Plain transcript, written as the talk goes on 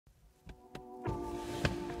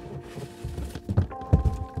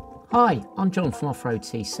Hi, I'm John from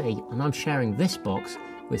Off.road.cc and I'm sharing this box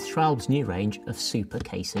with Schwalbe's new range of super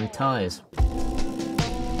casing tyres.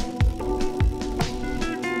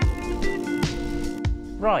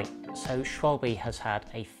 Right, so Schwalbe has had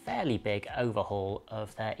a fairly big overhaul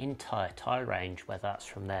of their entire tyre range, whether that's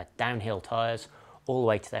from their downhill tyres all the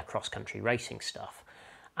way to their cross-country racing stuff.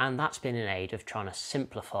 And that's been in aid of trying to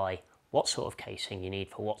simplify what sort of casing you need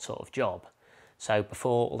for what sort of job. So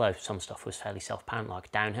before, although some stuff was fairly self-apparent,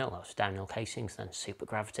 like downhill, that was downhill casings, then super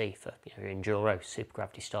gravity for your enduro, super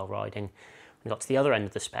gravity style riding. When we got to the other end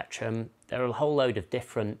of the spectrum, there are a whole load of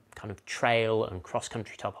different kind of trail and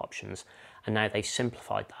cross-country type options, and now they've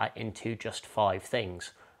simplified that into just 5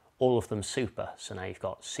 things, all of them super. So now you've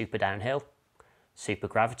got super downhill, super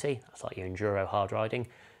gravity, that's like your enduro hard riding,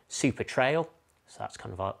 super trail, so that's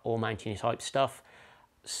kind of like all mountain type stuff,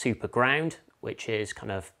 super ground, which is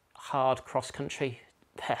kind of hard cross-country,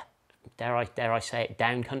 dare I say it,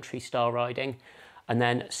 down-country style riding, and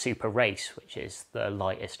then super race, which is the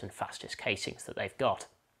lightest and fastest casings that they've got.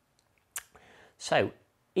 So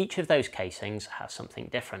each of those casings has something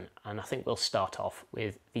different, and I think we'll start off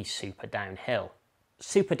with the super downhill.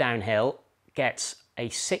 Super downhill gets a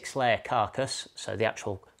 6-layer carcass, so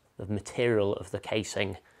the material of the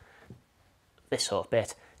casing, this sort of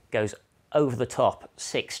bit, goes over the top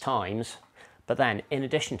 6 times. But then, in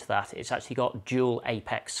addition to that, it's actually got dual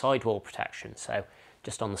apex sidewall protection. So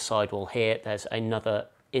just on the sidewall here, there's another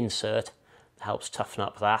insert that helps toughen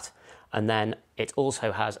up that. And then it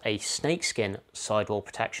also has a snakeskin sidewall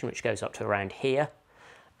protection, which goes up to around here.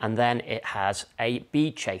 And then it has a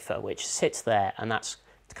bead chafer, which sits there, and that's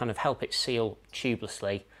to kind of help it seal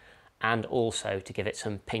tubelessly, and also to give it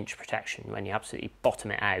some pinch protection. When you absolutely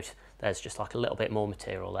bottom it out, there's just like a little bit more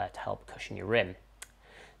material there to help cushion your rim.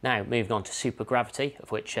 Now, moving on to super gravity,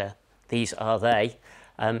 of which these are they.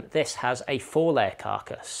 This has a 4-layer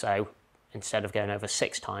carcass, so instead of going over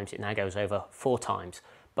 6 times, it now goes over 4 times.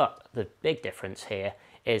 But the big difference here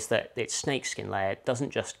is that its snakeskin layer doesn't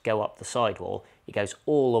just go up the sidewall, it goes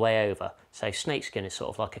all the way over. So snakeskin is sort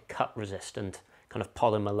of like a cut-resistant kind of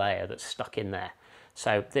polymer layer that's stuck in there.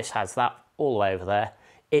 So this has that all the way over there.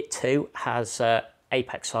 It too has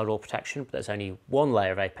apex sidewall protection, but there's only 1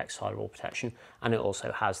 layer of apex sidewall protection, and it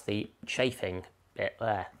also has the chafing bit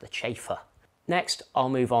there, the chafer. Next, I'll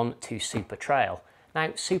move on to super trail.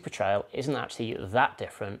 Now, super trail isn't actually that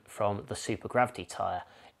different from the super gravity tyre.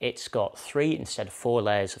 It's got 3 instead of 4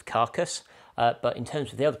 layers of carcass, but in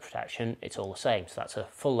terms of the other protection, it's all the same. So that's a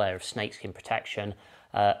full layer of snakeskin protection,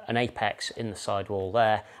 an apex in the sidewall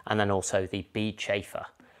there, and then also the bead chafer.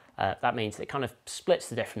 That means it kind of splits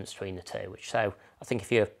the difference between the two, which so I think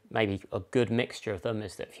if you're maybe a good mixture of them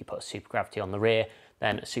is that if you put a super gravity on the rear,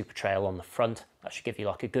 then a super trail on the front, that should give you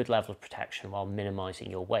like a good level of protection while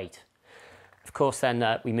minimising your weight. Of course, then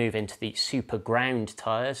we move into the super ground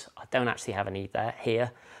tyres. I don't actually have any there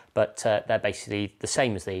here, but they're basically the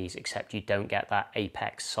same as these, except you don't get that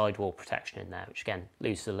apex sidewall protection in there, which again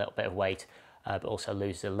loses a little bit of weight, but also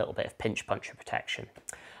loses a little bit of pinch puncture protection.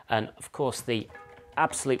 And of course, the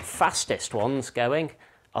absolute fastest ones going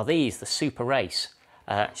are these, the super race.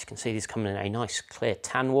 As you can see, these come in a nice clear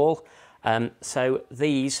tan wall. So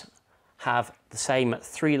these have the same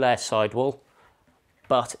 3-layer sidewall,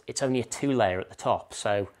 but it's only a 2-layer at the top.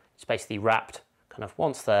 So it's basically wrapped kind of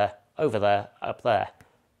once there, over there, up there.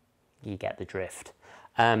 You get the drift.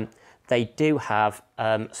 They do have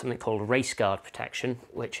something called race guard protection,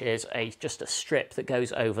 which is just a strip that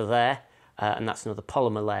goes over there. And that's another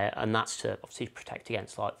polymer layer, and that's to obviously protect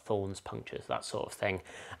against like thorns, punctures, that sort of thing.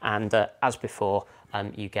 And as before,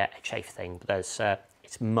 you get a chafe thing, but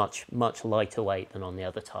it's much lighter weight than on the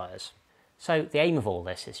other tyres. So the aim of all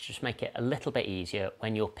this is to just make it a little bit easier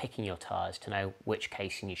when you're picking your tyres to know which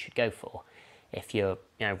casing you should go for. If you're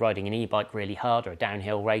riding an e-bike really hard or a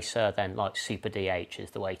downhill racer, then like Super DH is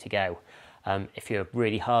the way to go. If you're a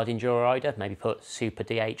really hard enduro rider, maybe put Super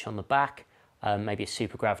DH on the back, maybe a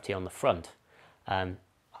super gravity on the front.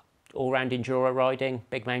 All-round enduro riding,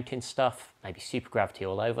 big mountain stuff, maybe super gravity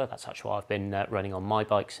all over. That's actually what I've been running on my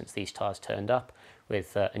bike since these tyres turned up,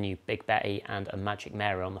 with a new Big Betty and a Magic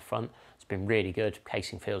Mary on the front. It's been really good,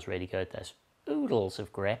 casing feels really good, there's oodles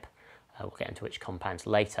of grip. We'll get into which compounds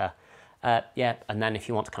later. Yeah, and then if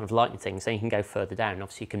you want to kind of lighten things, then you can go further down.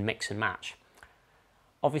 Obviously you can mix and match.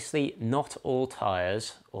 Obviously not all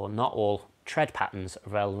tyres, or not all tread patterns are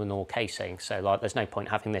available in all casing, so like there's no point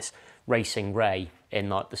having this racing ray in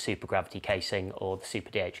like the super gravity casing or the super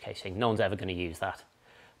DH casing. No one's ever going to use that,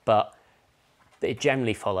 but it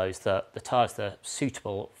generally follows that the tyres that are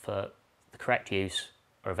suitable for the correct use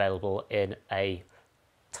are available in a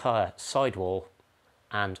tyre sidewall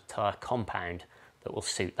and tyre compound that will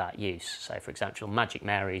suit that use. So for example, Magic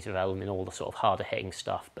Marys are available in all the sort of harder hitting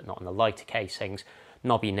stuff, but not in the lighter casings.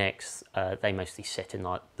 Knobby Nicks, they mostly sit in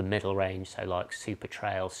like the middle range, so like Super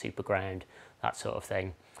Trail, Super Ground, that sort of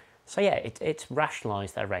thing. So yeah, it's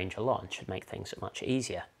rationalised their range a lot and should make things much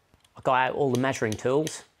easier. I got out all the measuring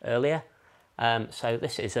tools earlier. So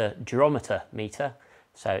this is a durometer meter.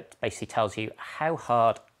 So it basically tells you how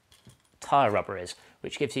hard tyre rubber is,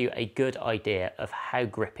 which gives you a good idea of how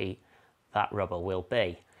grippy that rubber will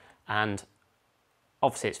be. And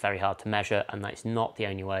obviously it's very hard to measure, and that's not the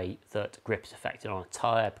only way that grip is affected on a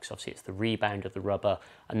tyre, because obviously it's the rebound of the rubber,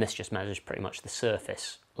 and this just measures pretty much the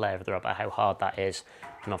surface layer of the rubber, how hard that is.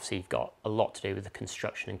 And obviously you've got a lot to do with the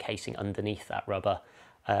construction and casing underneath that rubber,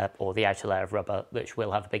 or the outer layer of rubber, which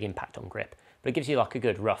will have a big impact on grip. But it gives you like a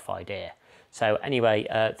good rough idea. So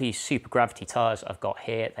anyway, these super gravity tyres I've got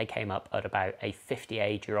here, they came up at about a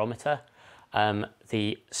 50A durometer.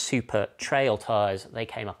 The super trail tyres, they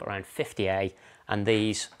came up around 50A, and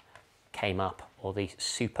these came up, or the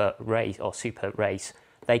super race,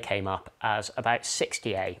 they came up as about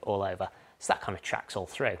 60A all over. So that kind of tracks all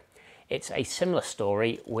through. It's a similar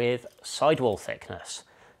story with sidewall thickness.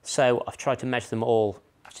 So I've tried to measure them all.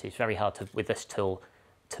 Actually, it's very hard with this tool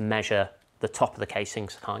to measure the top of the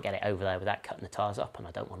casings. I can't get it over there without cutting the tyres up, and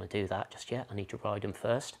I don't want to do that just yet. I need to ride them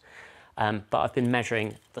first. But I've been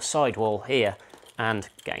measuring the sidewall here and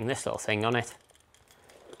getting this little thing on it.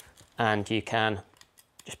 And you can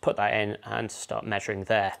just put that in and start measuring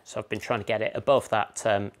there. So I've been trying to get it above that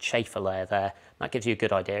chafer layer there. That gives you a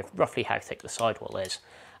good idea of roughly how thick the sidewall is.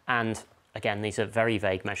 And again, these are very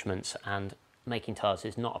vague measurements, and making tyres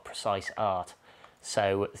is not a precise art.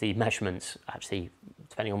 So the measurements actually,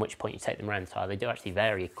 depending on which point you take them around the tyre, they do actually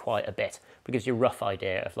vary quite a bit, but it gives you a rough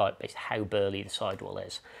idea of like basically how burly the sidewall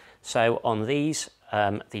is. So on these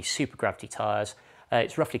super gravity tyres,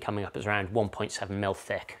 it's roughly coming up as around 1.7 mil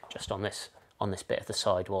thick, just on this bit of the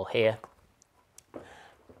sidewall here.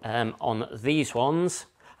 On these ones,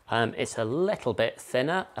 it's a little bit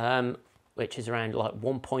thinner, which is around like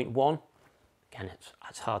 1.1. Again,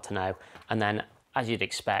 it's hard to know. And then, as you'd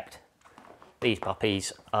expect, these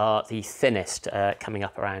puppies are the thinnest, coming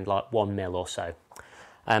up around like 1 mil or so.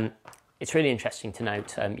 It's really interesting to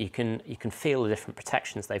note, you can feel the different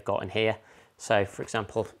protections they've got in here. So for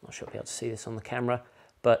example, I'm not sure if you'll be able to see this on the camera,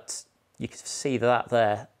 but you can see that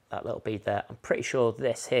there, that little bead there. I'm pretty sure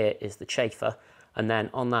this here is the chafer. And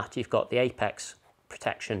then on that, you've got the apex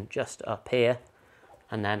protection just up here.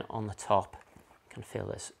 And then on the top, you can feel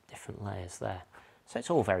there's different layers there. So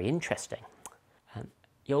it's all very interesting.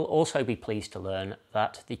 You'll also be pleased to learn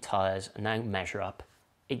that the tyres now measure up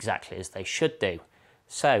exactly as they should do.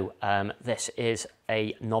 So this is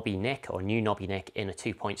a knobby nick, or new knobby nick in a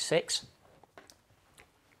 2.6.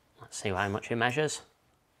 Let's see how much it measures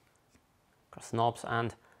across the knobs,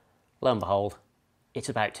 and lo and behold, it's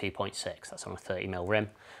about 2.6. That's on a 30mm rim.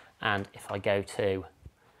 And if I go to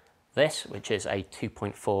this, which is a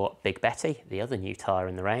 2.4 Big Betty, the other new tyre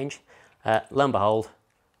in the range, lo and behold,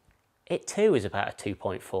 it too is about a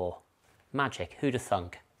 2.4. Magic, who'd have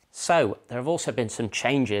thunk? So there have also been some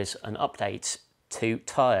changes and updates to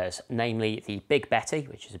tyres, namely the Big Betty,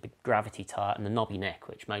 which is a big gravity tyre, and the knobby nick,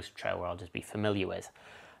 which most trail riders will be familiar with.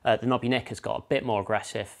 The knobby nick has got a bit more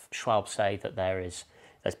aggressive. Schwalbe say that there's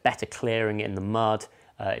better clearing in the mud.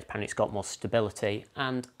 Apparently it's got more stability,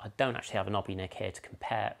 and I don't actually have a knobby nick here to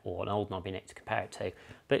compare, or an old knobby nick to compare it to,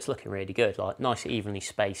 but it's looking really good. Like nice evenly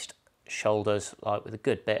spaced shoulders, like with a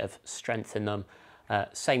good bit of strength in them.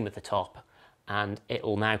 Same with the top, and it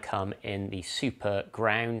will now come in the super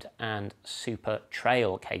ground and super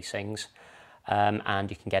trail casings, and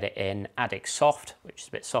you can get it in Addicts Soft, which is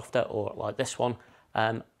a bit softer, or like this one,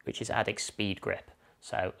 which is Addicts Speed Grip.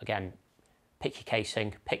 So again, pick your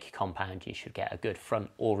casing, pick your compound, you should get a good front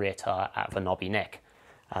or rear tyre out of a knobby nick.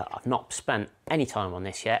 I've not spent any time on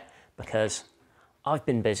this yet because I've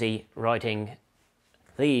been busy riding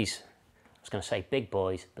these, I was going to say big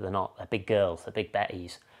boys, but they're not, they're big girls, they're Big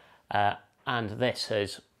Bettys. And this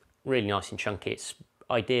is really nice and chunky. It's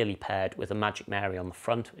ideally paired with a Magic Mary on the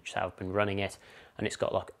front, which is how I've been running it. And it's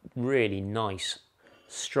got like really nice,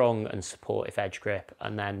 strong and supportive edge grip.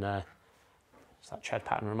 And then, does that tread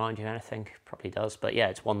pattern remind you of anything? Probably does, but yeah,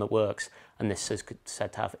 it's one that works. And this is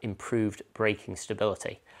said to have improved braking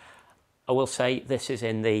stability. I will say this is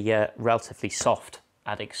in the relatively soft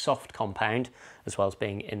Addicts Soft compound, as well as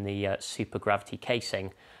being in the super gravity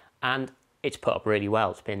casing, and it's put up really well.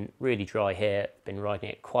 It's been really dry here, been riding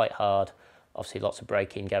it quite hard, obviously lots of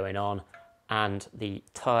braking going on, and the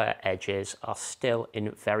tyre edges are still in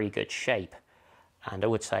very good shape. And I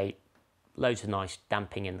would say loads of nice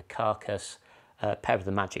damping in the carcass, paired with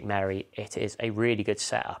the Magic Mary, it is a really good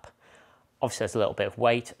setup. Obviously there's a little bit of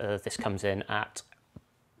weight. This comes in at,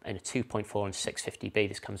 in a 2.4 and 650B,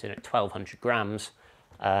 this comes in at 1200 grams,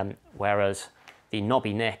 whereas the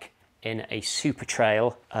Knobby Nick in a Super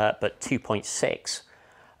Trail, but 2.6,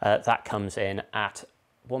 that comes in at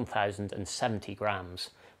 1070 grams.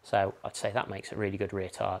 So I'd say that makes a really good rear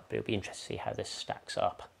tyre, but it'll be interesting to see how this stacks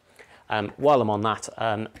up. While I'm on that,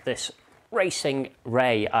 this Racing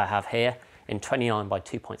Ray I have here in 29 by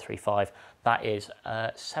 2.35, that is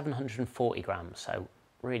 740 grams, so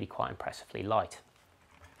really quite impressively light.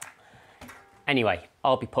 Anyway,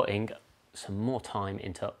 I'll be putting some more time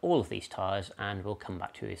into all of these tyres, and we'll come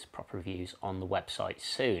back to these proper reviews on the website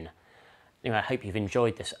soon. Anyway, I hope you've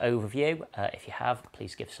enjoyed this overview. If you have,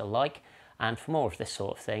 please give us a like, and for more of this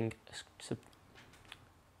sort of thing,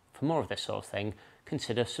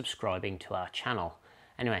 consider subscribing to our channel.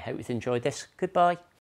 Anyway, I hope you've enjoyed this. Goodbye.